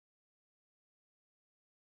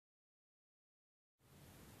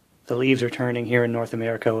The leaves are turning here in North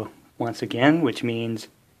America once again, which means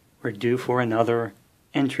we're due for another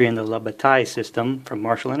entry in the La Bataille system from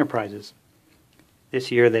Marshal Enterprises.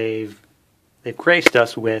 This year they've graced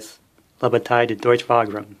us with La Bataille de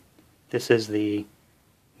Deutsch-Wagram. This is the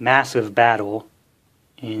massive battle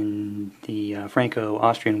in the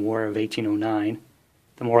Franco-Austrian War of 1809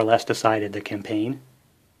 that more or less decided the campaign.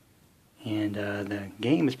 And the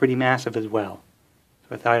game is pretty massive as well.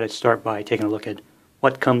 So I thought I'd start by taking a look at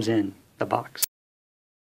what comes in the box.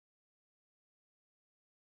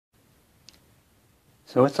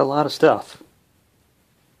 So it's a lot of stuff.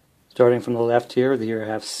 Starting from the left here you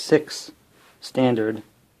have 6 standard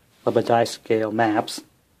La Bataille scale maps.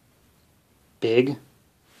 Big.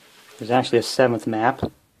 There's actually a 7th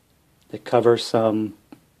map that covers some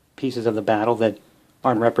pieces of the battle that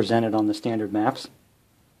aren't represented on the standard maps.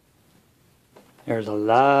 There's a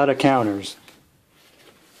lot of counters.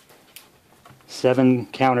 7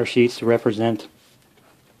 counter sheets to represent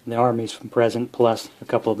the armies from present, plus a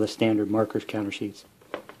couple of the standard markers counter sheets.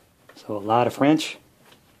 So a lot of French,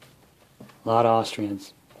 a lot of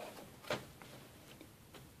Austrians.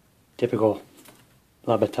 Typical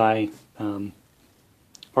La Bataille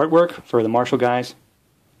artwork for the Marshal guys.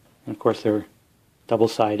 And of course they're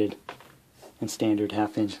double-sided and standard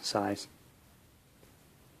half-inch size.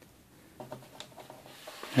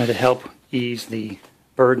 Now to help ease the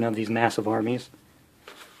burden of these massive armies,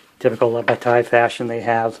 typical La Bataille fashion, they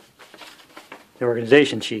have the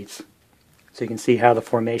organization sheets, so you can see how the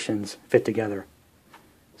formations fit together.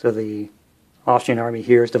 So the Austrian army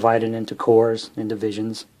here is divided into corps and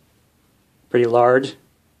divisions, pretty large.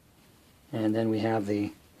 And then we have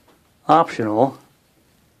the optional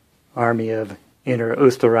army of Inner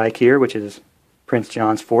Österreich here, which is Prince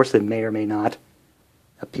John's force that may or may not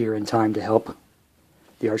appear in time to help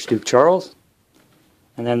the Archduke Charles.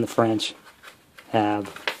 And then the French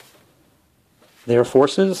have their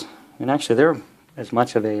forces, and actually they're as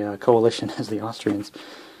much of a coalition as the Austrians.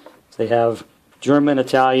 So they have German,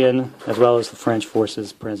 Italian, as well as the French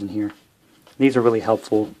forces present here. These are really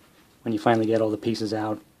helpful when you finally get all the pieces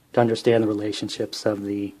out to understand the relationships of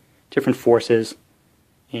the different forces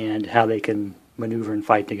and how they can maneuver and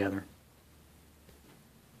fight together.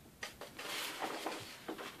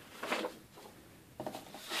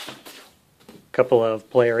 Couple of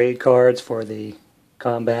player aid cards for the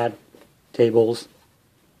combat tables,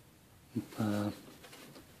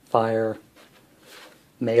 fire,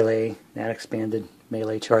 melee, that expanded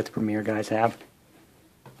melee chart the Premier guys have.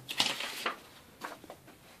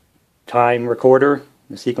 Time recorder,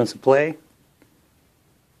 the sequence of play,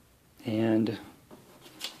 and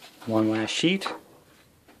one last sheet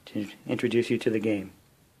to introduce you to the game.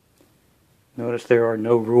 Notice there are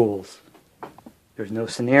no rules. There's no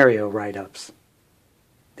scenario write-ups.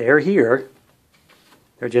 They're here.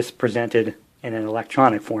 They're just presented in an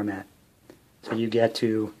electronic format. So you get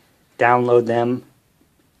to download them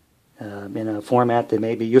in a format that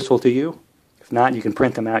may be useful to you. If not, you can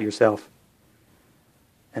print them out yourself.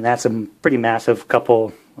 And that's a pretty massive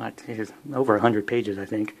couple, over 100 pages, I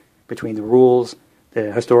think, between the rules,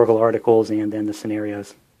 the historical articles, and then the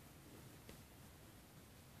scenarios.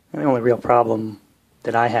 And the only real problem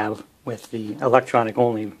that I have with the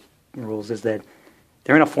electronic-only rules is that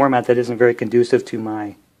they're in a format that isn't very conducive to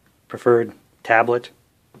my preferred tablet,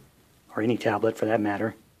 or any tablet for that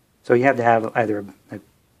matter. So you have to have either a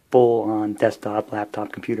full-on desktop,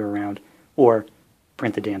 laptop, computer around, or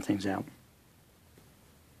print the damn things out.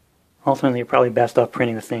 Ultimately, you're probably best off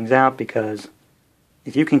printing the things out, because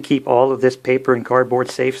if you can keep all of this paper and cardboard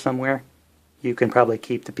safe somewhere, you can probably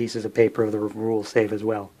keep the pieces of paper of the rules safe as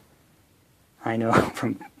well. I know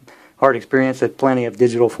from hard experience that plenty of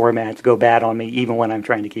digital formats go bad on me even when I'm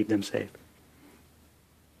trying to keep them safe.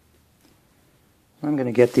 I'm going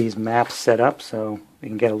to get these maps set up so we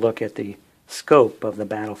can get a look at the scope of the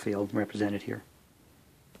battlefield represented here.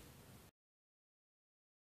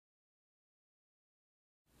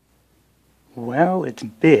 Well, it's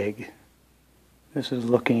big. This is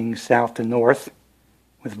looking south to north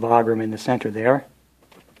with Wagram in the center there.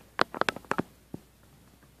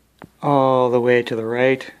 All the way to the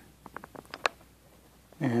right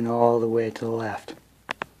and all the way to the left.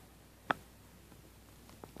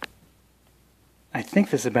 I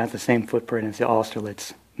think this is about the same footprint as the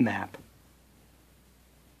Austerlitz map.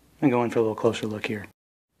 I'm going for a little closer look here.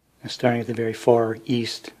 Starting at the very far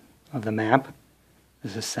east of the map.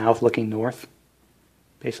 This is south looking north,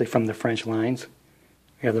 basically from the French lines.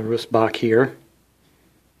 We have the Russbach here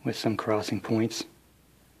with some crossing points.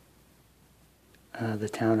 The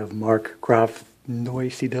town of Markgraf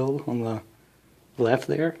Neusiedl on the left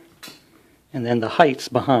there. And then the heights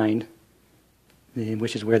behind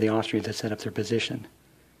which is where the Austrians had set up their position.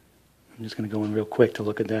 I'm just going to go in real quick to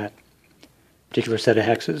look at that particular set of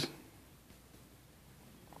hexes.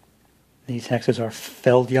 These hexes are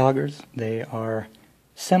Feldjagers. They are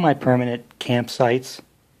semi-permanent campsites.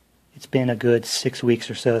 It's been a good 6 weeks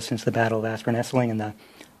or so since the Battle of Aspern-Essling, and the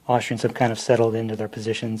Austrians have kind of settled into their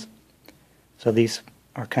positions. So these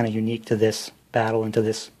are kind of unique to this battle and to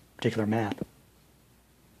this particular map.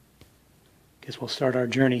 Guess we'll start our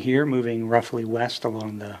journey here, moving roughly west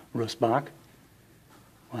along the Rustbach.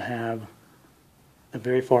 We'll have the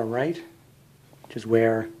very far right, which is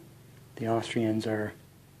where the Austrians are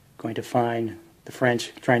going to find the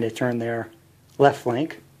French trying to turn their left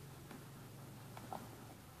flank.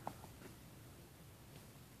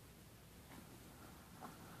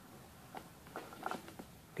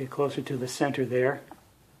 Get closer to the center there,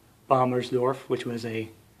 Bommersdorf, which was a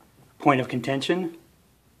point of contention,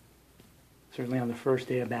 certainly on the first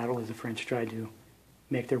day of battle as the French tried to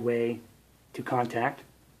make their way to contact.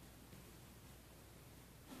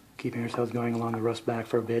 Keeping ourselves going along the Rustbach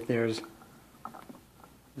for a bit, there's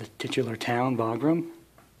the titular town, Wagram,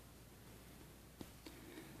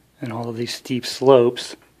 and all of these steep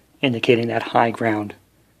slopes indicating that high ground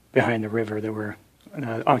behind the river that were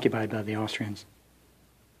occupied by the Austrians.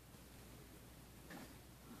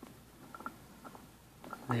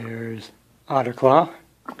 There's Otterklaw,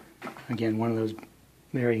 again one of those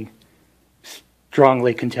very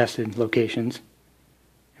strongly contested locations.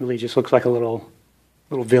 It really just looks like a little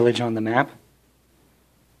village on the map.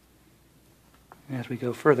 As we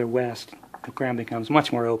go further west, the ground becomes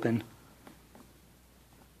much more open.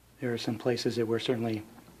 There are some places that were certainly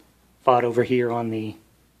fought over here on the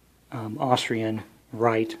Austrian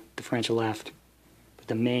right, the French left, but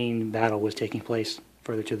the main battle was taking place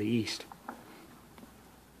further to the east.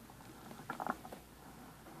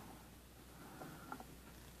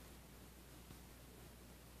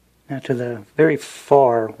 Now to the very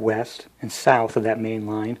far west and south of that main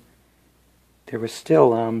line, there was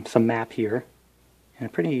still some map here, and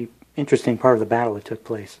a pretty interesting part of the battle that took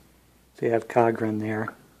place. So you have Kagran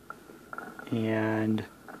there, and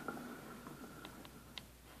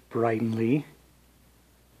Brightonley,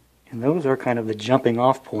 and those are kind of the jumping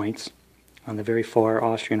off points on the very far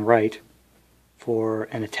Austrian right for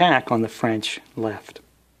an attack on the French left.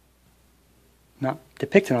 Not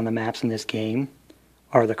depicted on the maps in this game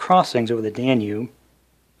are the crossings over the Danube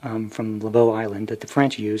from Lebeau Island that the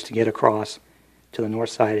French used to get across to the north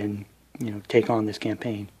side and take on this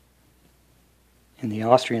campaign. And the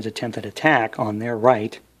Austrians attempted attack on their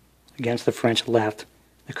right against the French left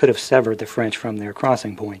that could have severed the French from their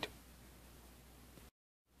crossing point.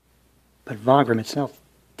 But Wagram itself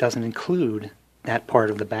doesn't include that part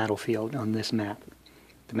of the battlefield on this map.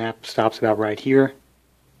 The map stops about right here,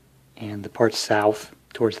 and the parts south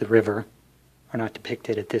towards the river are not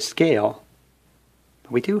depicted at this scale,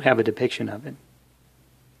 but we do have a depiction of it.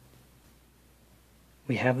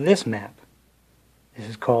 We have this map. This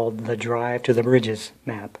is called the Drive to the Bridges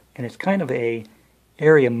map, and it's kind of a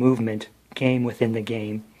area movement game within the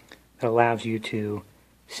game that allows you to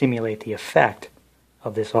simulate the effect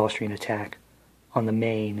of this Austrian attack on the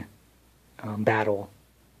main battle.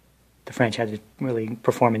 The French had to really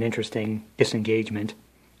perform an interesting disengagement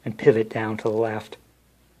and pivot down to the left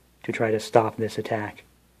to try to stop this attack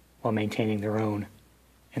while maintaining their own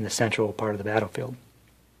in the central part of the battlefield.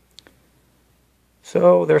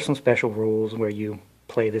 So there are some special rules where you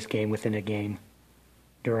play this game within a game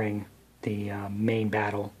during the main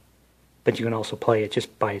battle, but you can also play it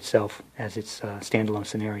just by itself as its standalone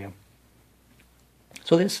scenario.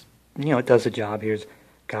 So this, it does the job. Here's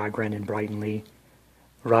Gagren and Brightonley.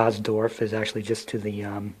 Rosdorf is actually just to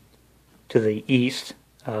the east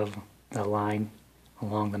of the line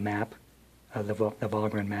along the map, the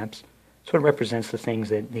Wagram maps. So it represents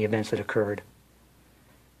the events that occurred.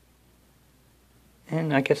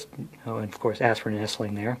 And I guess, and of course,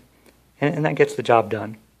 Aspern-Essling there. And that gets the job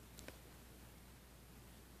done.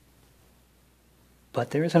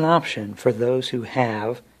 But there is an option for those who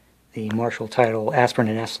have the Marshal title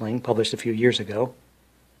Aspern-Essling, published a few years ago,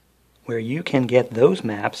 where you can get those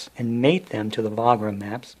maps and mate them to the Wagram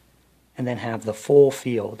maps, and then have the full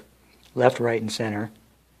field, left, right, and center,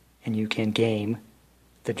 and you can game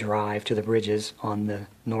the drive to the bridges on the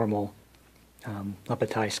normal La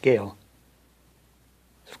Bataille scale.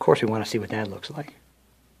 Of course, we want to see what that looks like.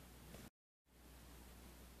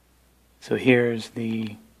 So here's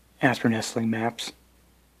the Aspern-Essling maps.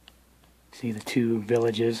 See, the two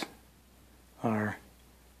villages are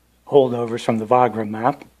holdovers from the Wagram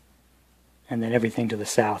map, and then everything to the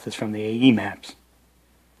south is from the AE maps.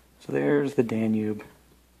 So there's the Danube,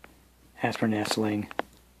 Aspern-Essling,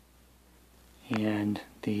 and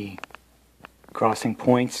the crossing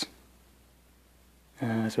points.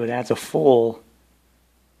 So it adds a full,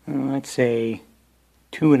 I'd say,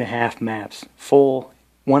 2.5 maps.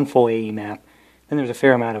 One full AE map. Then there's a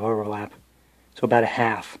fair amount of overlap. So about a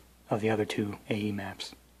half of the other 2 AE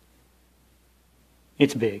maps.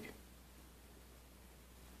 It's big.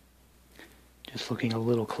 Just looking a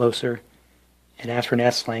little closer. And after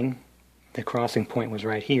Nestling, the crossing point was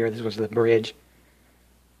right here. This was the bridge.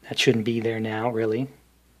 That shouldn't be there now, really.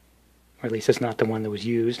 Or at least it's not the one that was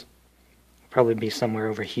used. Probably be somewhere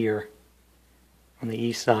over here on the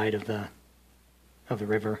east side of the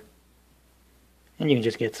river. And you can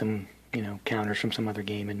just get some, counters from some other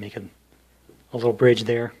game and make a little bridge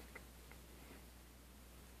there.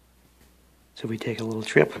 So we take a little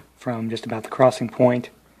trip from just about the crossing point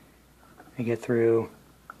and get through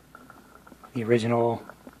the original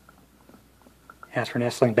After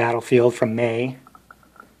Nestling battlefield from May,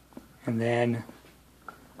 and then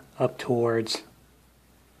up towards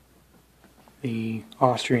the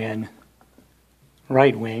Austrian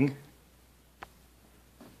right wing.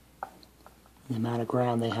 The amount of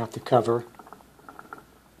ground they have to cover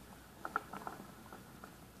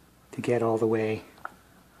to get all the way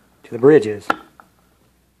to the bridges.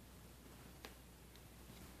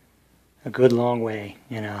 A good long way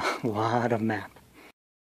and a lot of map.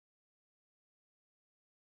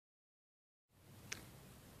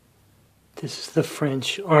 This is the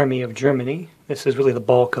French Army of Germany. This is really the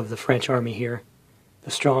bulk of the French army here.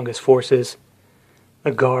 The strongest forces,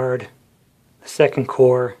 the Guard, the 2nd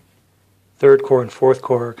Corps, 3rd Corps and 4th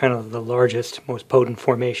Corps are kind of the largest, most potent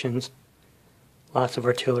formations. Lots of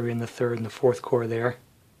artillery in the 3rd and the 4th Corps there.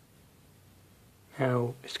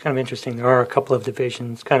 Now, it's kind of interesting. There are a couple of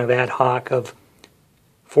divisions, kind of ad hoc, of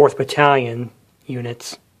 4th Battalion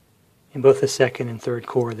units in both the 2nd and 3rd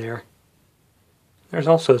Corps there. There's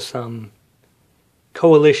also some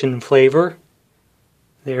coalition flavor.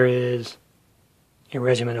 There is a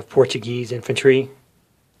regiment of Portuguese infantry.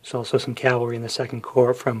 There's also some cavalry in the 2nd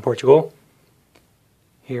Corps from Portugal.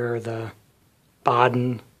 Here are the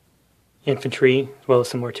Baden infantry, as well as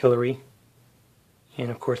some artillery. And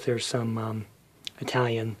of course there's some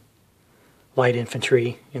Italian light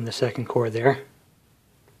infantry in the 2nd Corps there.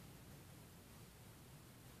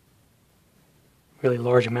 Really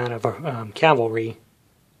large amount of cavalry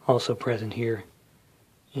also present here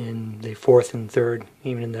in the 4th and 3rd,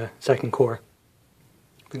 even in the 2nd Corps.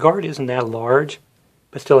 The Guard isn't that large,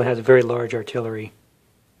 but still it has a very large artillery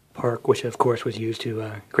park, which of course was used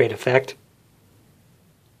to great effect.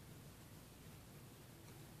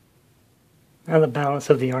 Now the balance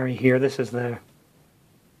of the army here. This is the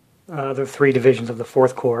other 3 divisions of the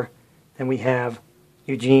 4th Corps. Then we have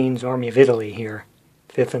Eugene's Army of Italy here,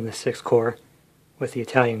 5th and the 6th Corps, with the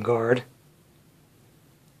Italian Guard.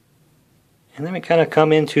 And then we kind of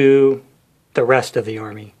come into the rest of the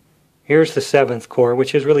army. Here's the 7th Corps,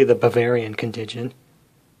 which is really the Bavarian contingent.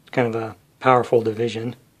 It's kind of a powerful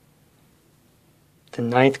division. The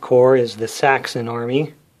 9th Corps is the Saxon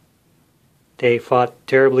army. They fought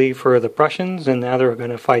terribly for the Prussians, and now they're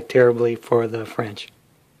going to fight terribly for the French.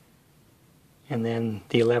 And then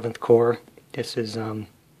the 11th Corps, this is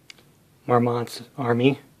Marmont's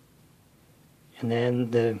army. And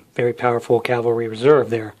then the very powerful cavalry reserve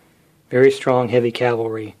there. Very strong, heavy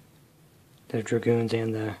cavalry. The dragoons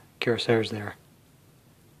and the cuirassiers there.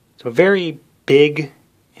 So a very big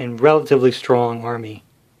and relatively strong army.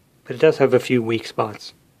 But it does have a few weak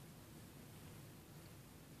spots.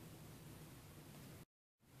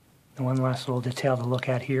 And one last little detail to look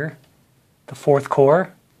at here. The 4th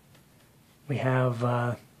Corps. We have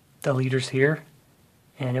the leaders here.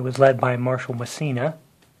 And it was led by Marshal Messina.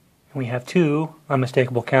 And we have 2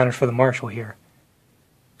 unmistakable counters for the Marshal here.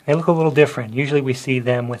 They look a little different. Usually we see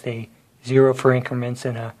them with a 0 for increments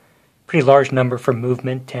and a pretty large number for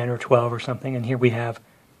movement, 10 or 12 or something. And here we have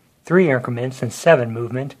 3 increments and 7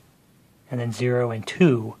 movement, and then 0 and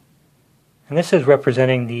 2. And this is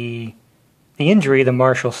representing the injury the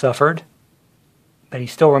Marshal suffered, but he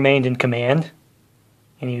still remained in command,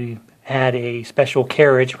 and he had a special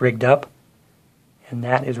carriage rigged up, and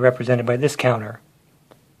that is represented by this counter.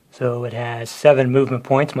 So it has 7 movement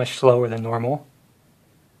points, much slower than normal,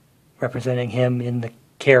 representing him in the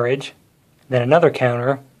carriage. Then another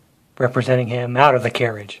counter representing him out of the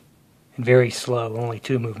carriage, and very slow, only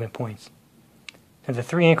 2 movement points. And the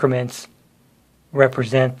 3 increments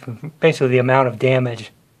represent basically the amount of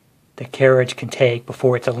damage the carriage can take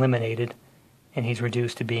before it's eliminated, and he's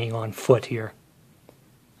reduced to being on foot here.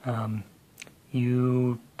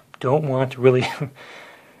 You don't want to really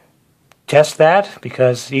test that,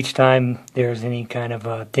 because each time there's any kind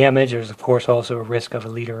of damage, there's of course also a risk of a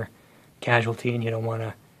leader casualty and you don't want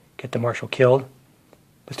to get the Marshal killed.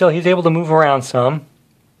 But still, he's able to move around some,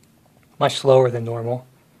 much slower than normal.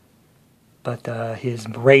 But his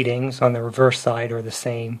ratings on the reverse side are the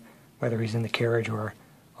same, whether he's in the carriage or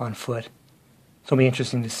on foot. So it'll be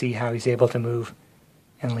interesting to see how he's able to move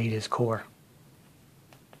and lead his corps.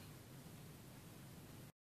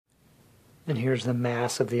 And here's the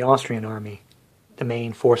mass of the Austrian army, the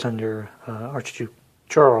main force under Archduke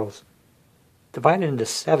Charles, divided into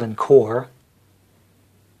 7 corps,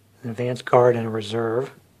 an advanced guard and a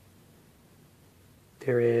reserve.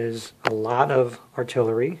 There is a lot of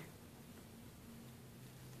artillery,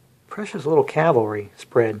 precious little cavalry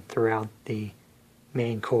spread throughout the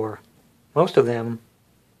main corps. Most of them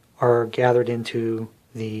are gathered into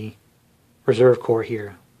the reserve corps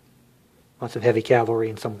here. Lots of heavy cavalry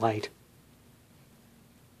and some light.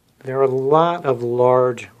 There are a lot of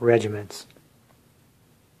large regiments.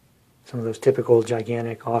 Some of those typical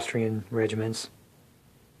gigantic Austrian regiments,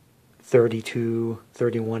 32,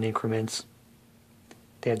 31 increments.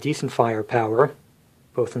 They have decent firepower,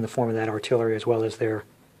 both in the form of that artillery as well as their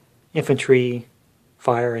infantry,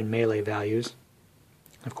 fire, and melee values.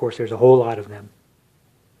 Of course, there's a whole lot of them.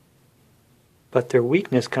 But their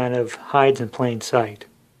weakness kind of hides in plain sight.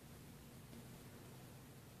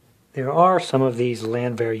 There are some of these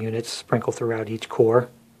Landwehr units sprinkled throughout each corps.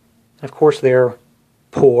 Of course, they're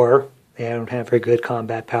poor. They don't have very good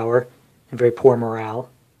combat power and very poor morale.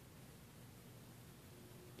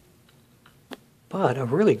 But a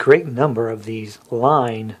really great number of these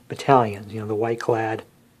line battalions, the white-clad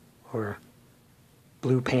or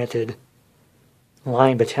blue-panted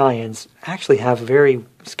line battalions, actually have very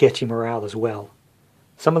sketchy morale as well.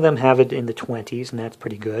 Some of them have it in the 20s, and that's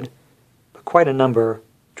pretty good. But quite a number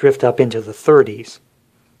drift up into the 30s.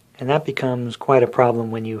 And that becomes quite a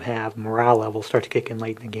problem when you have morale levels start to kick in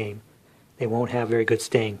late in the game. They won't have very good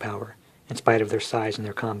staying power, in spite of their size and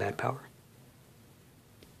their combat power.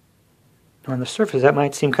 Now, on the surface, that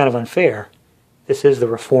might seem kind of unfair. This is the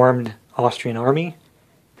reformed Austrian army.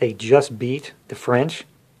 They just beat the French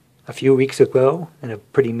a few weeks ago in a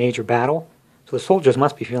pretty major battle, so the soldiers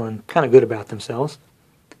must be feeling kind of good about themselves.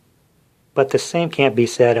 But the same can't be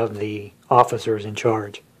said of the officers in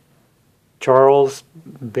charge. Charles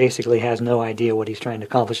basically has no idea what he's trying to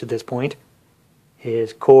accomplish at this point.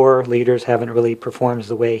 His corps leaders haven't really performed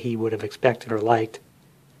the way he would have expected or liked.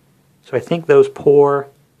 So I think those poor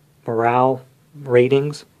morale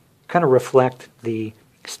ratings kind of reflect the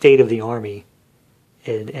state of the army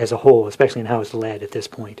as a whole, especially in how it's led at this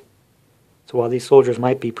point. So while these soldiers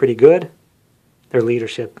might be pretty good, their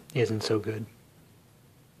leadership isn't so good.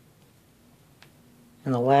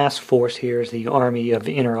 And the last force here is the Army of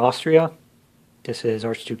Inner Austria. This is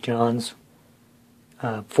Archduke John's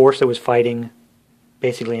force that was fighting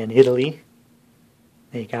basically in Italy.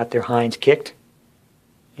 They got their hinds kicked.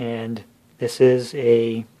 And this is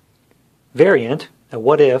a variant, a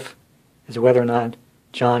what if, as to whether or not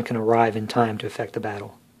John can arrive in time to effect the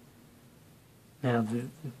battle. Now,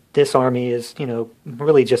 this army is,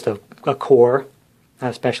 really just a corps, not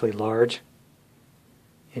especially large.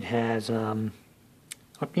 It has, a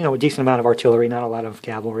decent amount of artillery, not a lot of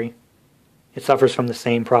cavalry. It suffers from the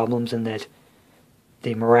same problems in that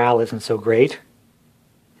the morale isn't so great,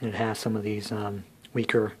 and it has some of these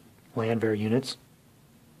weaker Landwehr units.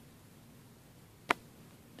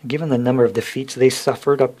 Given the number of defeats they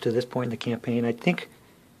suffered up to this point in the campaign, I think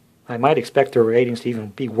I might expect their ratings to even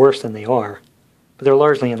be worse than they are, but they're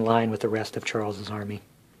largely in line with the rest of Charles's army.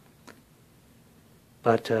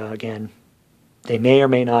 But again, they may or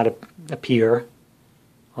may not appear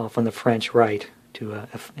off on the French right to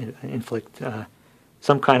inflict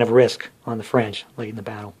some kind of risk on the French late in the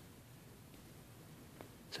battle.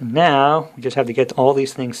 So now we just have to get all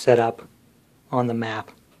these things set up on the map.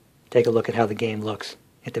 Take a look at how the game looks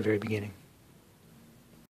at the very beginning.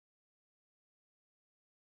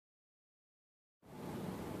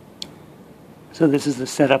 So this is the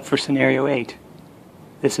setup for Scenario 8.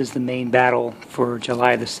 This is the main battle for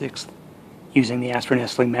July the 6th using the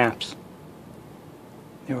Astronestle maps.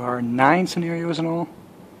 There are 9 scenarios in all,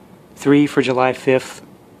 3 for July 5th,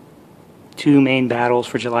 2 main battles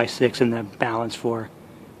for July 6th, and the balance for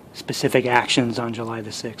specific actions on July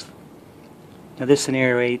the 6th. Now this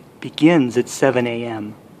Scenario 8 begins at 7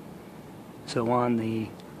 a.m. So on the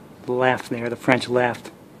left there, the French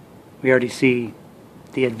left, we already see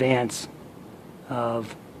the advance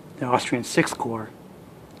of the Austrian 6th Corps.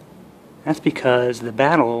 That's because the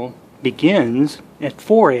battle begins at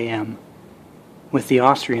 4 a.m. with the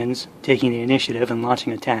Austrians taking the initiative and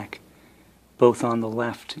launching attack, both on the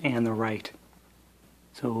left and the right.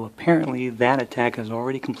 So apparently that attack is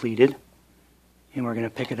already completed, and we're going to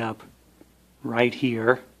pick it up right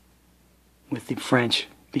here, with the French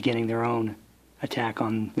beginning their own attack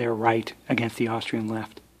on their right against the Austrian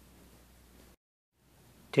left.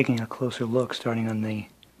 Taking a closer look, starting on the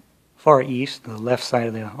far east, the left side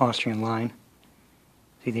of the Austrian line.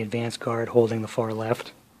 See the advance guard holding the far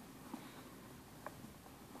left.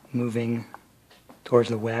 Moving towards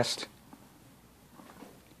the west,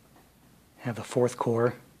 have the 4th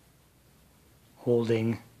Corps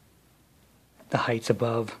holding the heights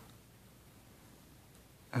above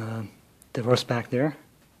the Rosbach there.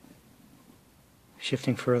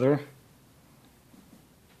 Shifting further,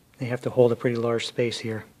 they have to hold a pretty large space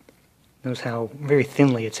here. Notice how very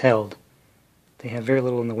thinly it's held. They have very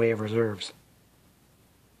little in the way of reserves.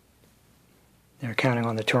 They're counting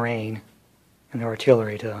on the terrain and the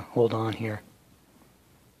artillery to hold on here.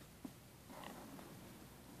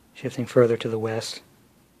 Shifting further to the west,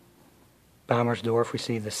 Baumersdorf, we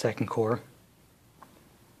see the 2nd Corps.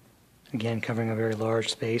 Again, covering a very large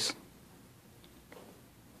space.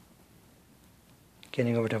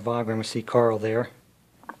 Getting over to Wagram, we see Karl there.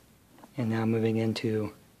 And now moving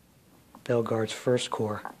into Bellegarde's 1st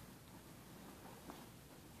Corps.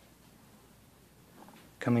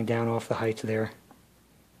 Coming down off the heights there.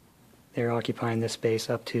 They're occupying this space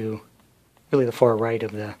up to really the far right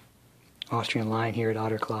of the Austrian line here at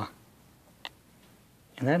Otterklau.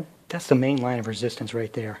 And that's the main line of resistance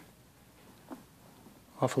right there.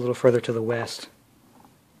 Off a little further to the west,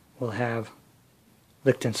 we'll have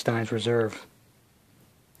Liechtenstein's reserve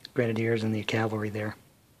grenadiers and the cavalry there.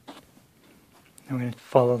 Now we're going to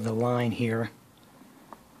follow the line here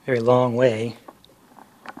a very long way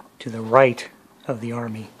to the right of the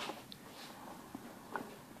army.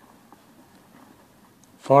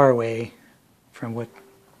 Far away from what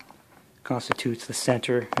constitutes the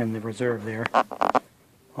center and the reserve there,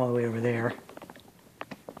 all the way over there.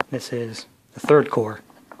 This is the 3rd Corps,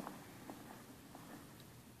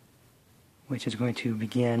 which is going to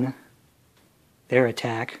begin their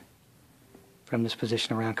attack from this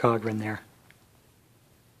position around Cogran there.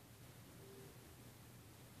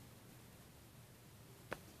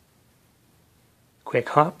 Quick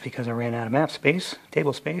hop because I ran out of map space,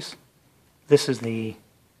 table space. This is the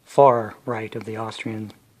far right of the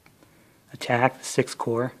Austrian attack, the 6th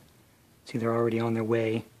Corps. See, they're already on their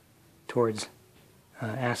way towards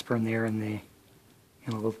Aspern there in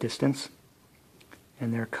a little distance.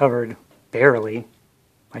 And they're covered barely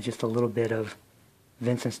by just a little bit of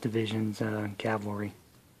Vincent's division's cavalry.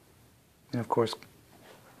 And of course,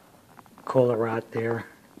 Collerat there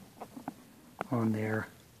on their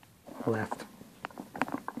left.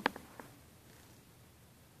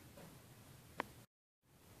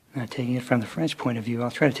 Now, taking it from the French point of view,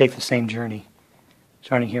 I'll try to take the same journey.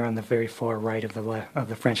 Starting here on the very far right of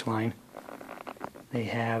the French line. They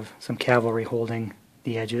have some cavalry holding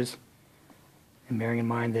the edges. And bearing in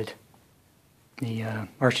mind that the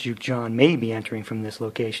Archduke John may be entering from this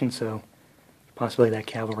location, so possibly that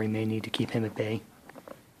cavalry may need to keep him at bay.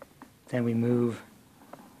 Then we move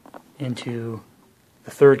into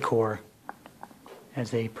the 3rd Corps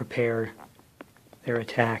as they prepare their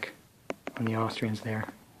attack on the Austrians there.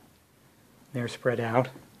 They're spread out.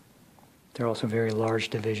 They're also very large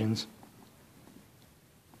divisions.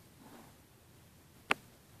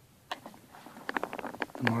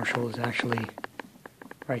 The Marshal is actually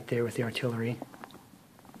right there with the artillery.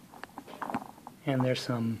 And there's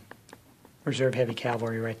some reserve heavy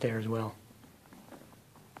cavalry right there as well.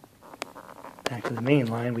 Back to the main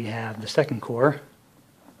line, we have the 2nd Corps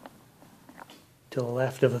to the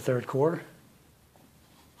left of the 3rd Corps.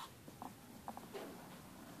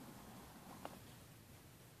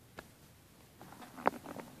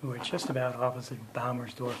 We're just about opposite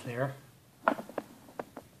Baumersdorf there.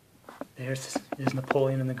 There's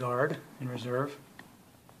Napoleon and the Guard in reserve.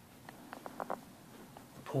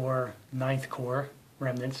 The poor 9th Corps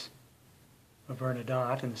remnants of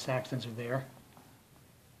Bernadotte and the Saxons are there,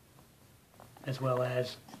 as well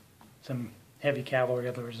as some heavy cavalry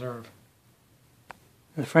of the reserve.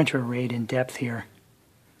 The French are arrayed in depth here.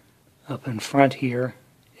 Up in front here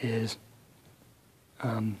is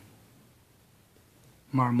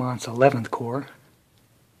Marmont's 11th Corps.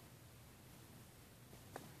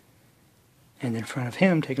 And in front of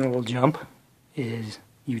him, taking a little jump, is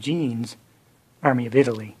Eugene's Army of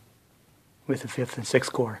Italy with the 5th and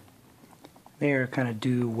 6th Corps. They are kind of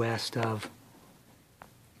due west of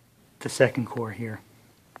the 2nd Corps here.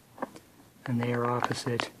 And they are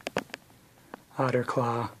opposite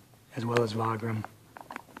Otterklau as well as Wagram.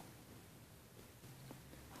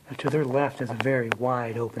 Now, to their left is a very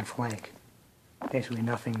wide open flank. Basically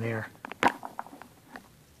nothing there.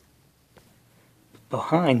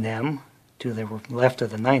 Behind them, to the left of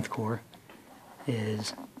the 9th Corps,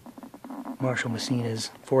 is Marshal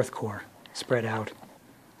Massena's 4th Corps, spread out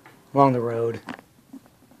along the road.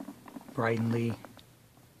 Brighton Lee.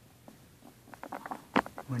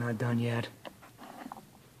 We're not done yet,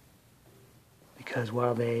 because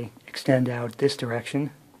while they extend out this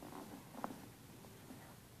direction,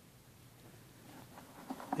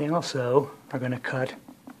 they also are going to cut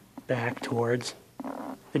back towards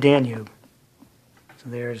the Danube. So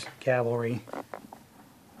there's cavalry,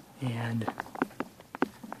 and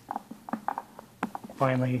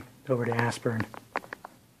finally over to Aspern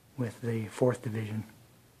with the 4th Division.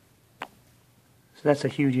 So that's a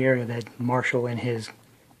huge area that Marshal and his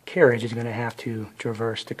carriage is going to have to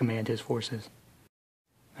traverse to command his forces.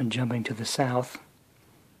 And jumping to the south,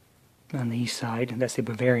 on the east side, that's the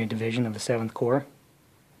Bavarian Division of the 7th Corps.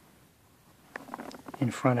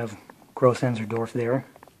 In front of Groß-Enzerdorf there.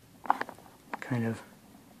 Kind of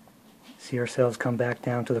see ourselves come back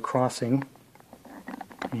down to the crossing,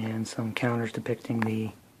 and some counters depicting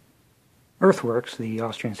the earthworks the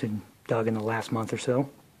Austrians had dug in the last month or so.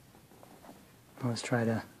 Let's try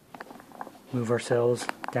to move ourselves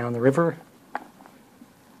down the river.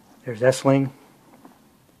 There's Essling,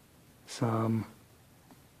 some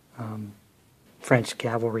French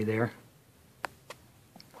cavalry there.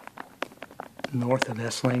 North of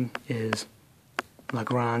Essling is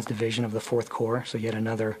Legrand's division of the 4th Corps, so yet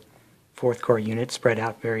another 4th Corps unit spread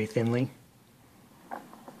out very thinly.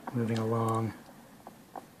 Moving along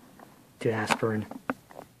to Aspern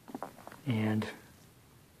and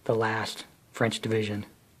the last French division.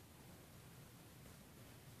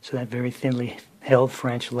 So that very thinly held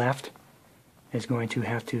French left is going to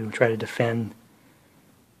have to try to defend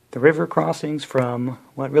the river crossings from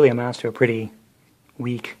what really amounts to a pretty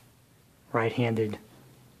weak right-handed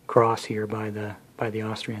cross here by the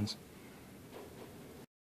Austrians.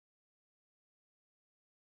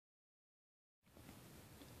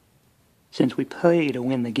 Since we play to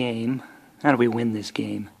win the game, how do we win this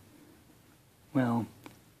game? Well,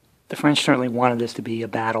 the French certainly wanted this to be a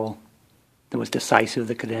battle that was decisive,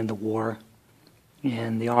 that could end the war,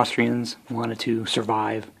 and the Austrians wanted to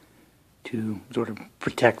survive, to sort of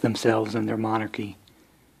protect themselves and their monarchy.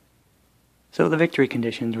 So the victory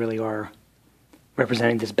conditions really are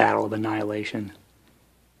representing this battle of annihilation.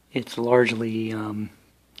 It's largely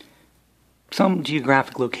some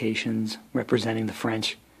geographic locations representing the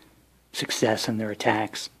French success in their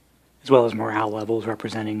attacks, as well as morale levels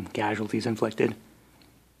representing casualties inflicted.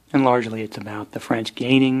 And largely it's about the French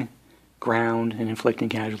gaining ground and inflicting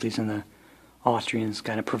casualties, and the Austrians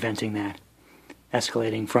kind of preventing that,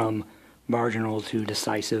 escalating from marginal to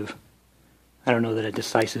decisive. I don't know that a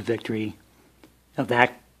decisive victory of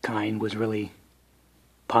that kind was really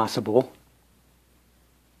possible,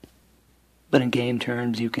 but in game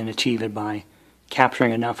terms you can achieve it by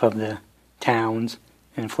capturing enough of the towns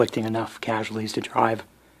and inflicting enough casualties to drive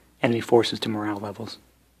enemy forces to morale levels.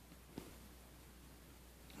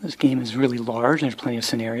 This game is really large, there's plenty of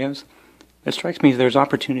scenarios. It strikes me there's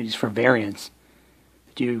opportunities for variance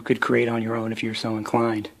that you could create on your own if you're so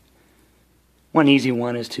inclined. One easy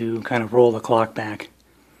one is to kind of roll the clock back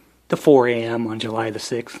to 4 a.m. on July the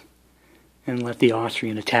 6th and let the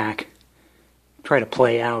Austrian attack try to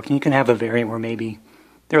play out. And you can have a variant where maybe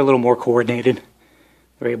they're a little more coordinated.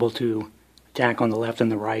 They're able to attack on the left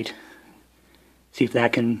and the right. See if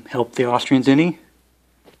that can help the Austrians any.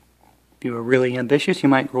 If you were really ambitious, you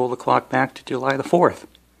might roll the clock back to July the 4th.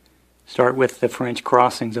 Start with the French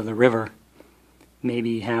crossings of the river.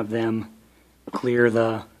 Maybe have them clear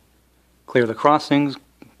the crossings,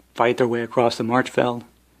 fight their way across the Marchfeld.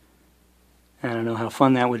 I don't know how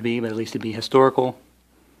fun that would be, but at least it'd be historical.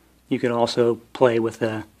 You could also play with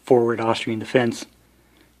the forward Austrian defense,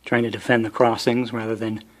 trying to defend the crossings rather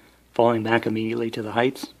than falling back immediately to the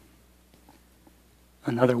heights.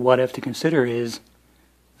 Another what-if to consider is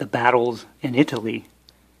the battles in Italy.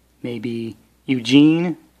 Maybe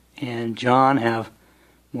Eugene and John have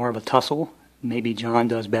more of a tussle. Maybe John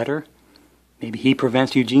does better. Maybe he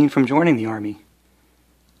prevents Eugene from joining the army.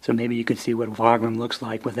 So maybe you could see what Wagram looks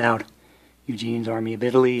like without Eugene's army of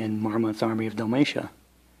Italy and Marmont's army of Dalmatia.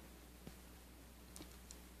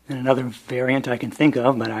 And another variant I can think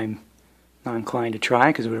of, but I'm not inclined to try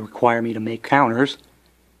because it would require me to make counters,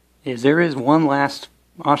 is there is one last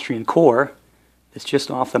Austrian corps that's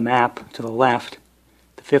just off the map to the left,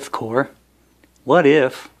 the 5th Corps. What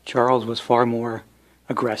if Charles was far more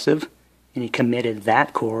aggressive and he committed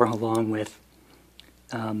that corps along with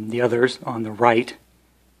the others on the right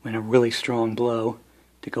in a really strong blow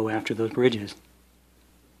to go after those bridges?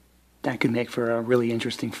 That could make for a really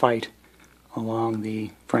interesting fight along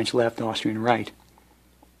the French left, Austrian right.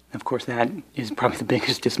 Of course, that is probably the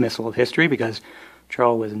biggest dismissal of history, because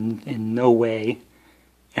Charles was in no way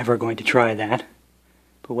ever going to try that.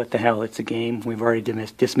 But what the hell, it's a game. We've already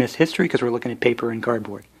dismissed history because we're looking at paper and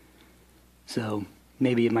cardboard. So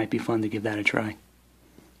maybe it might be fun to give that a try.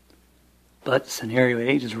 But Scenario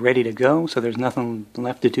 8 is ready to go, so there's nothing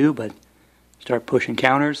left to do but start pushing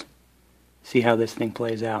counters, see how this thing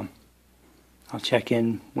plays out. I'll check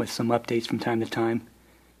in with some updates from time to time,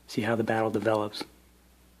 see how the battle develops.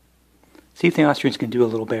 See if the Austrians can do a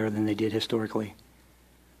little better than they did historically.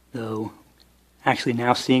 Though, actually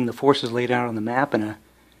now seeing the forces laid out on the map in a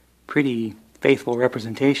pretty faithful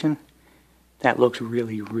representation, that looks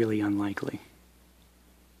really, really unlikely.